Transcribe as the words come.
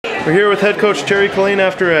We're here with head coach Terry Culhane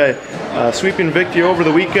after a sweeping victory over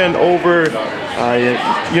the weekend over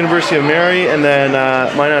University of Mary and then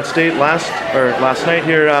Minot State last night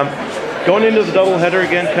here. Going into the doubleheader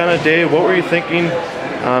again kind of day, what were you thinking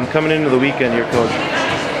coming into the weekend here, Coach?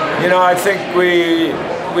 You know, I think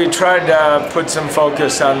we tried to put some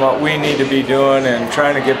focus on what we need to be doing and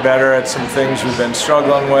trying to get better at some things we've been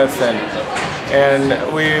struggling with, and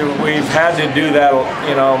we've had to do that,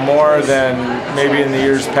 you know, more than maybe in the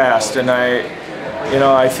years past. And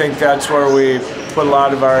I think that's where we put a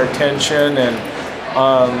lot of our attention, and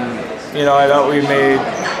you know, I thought we made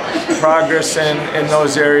progress in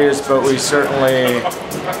those areas, but we certainly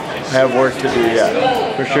have work to do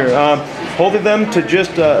yet. For sure. Holding them to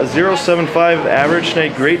just a 0.75 average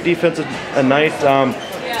tonight, great defensive night.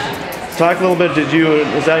 Talk a little bit,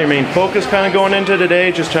 is that your main focus kind of going into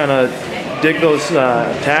today, just trying to dig those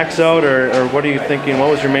attacks out, or what are you thinking? What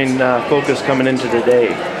was your main focus coming into today?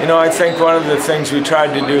 You know, I think one of the things we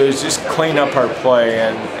tried to do is just clean up our play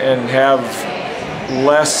and have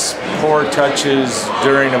less poor touches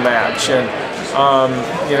during a match. And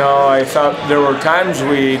you know, I thought there were times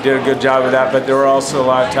we did a good job of that, but there were also a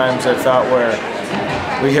lot of times I thought where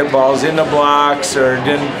we hit balls in the blocks or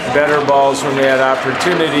did better balls when we had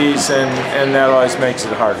opportunities, and that always makes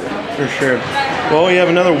it harder. For sure. Well, you have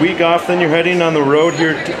another week off, then you're heading on the road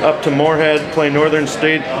here up to Moorhead, playing Northern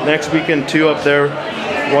State next weekend too up there.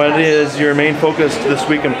 What is your main focus this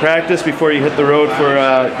week in practice before you hit the road for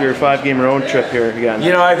your 5-game road trip here again?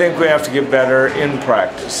 You know, I think we have to get better in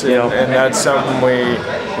practice, and that's something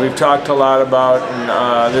we've talked a lot about,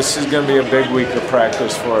 and this is going to be a big week of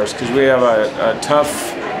practice for us because we have a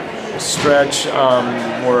tough stretch.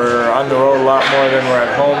 We're on the road a lot more than we're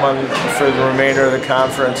at home for the remainder of the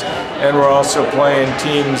conference, and we're also playing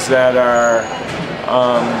teams that are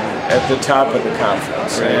at the top of the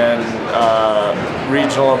conference, right, and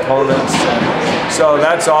regional opponents, and so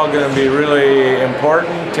that's all going to be really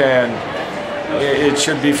important, and it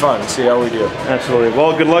should be fun. See how we do. Absolutely.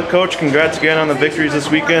 Well, good luck, Coach. Congrats again on the victories this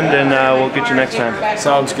weekend, and we'll get you next time.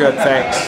 Sounds good. Thanks.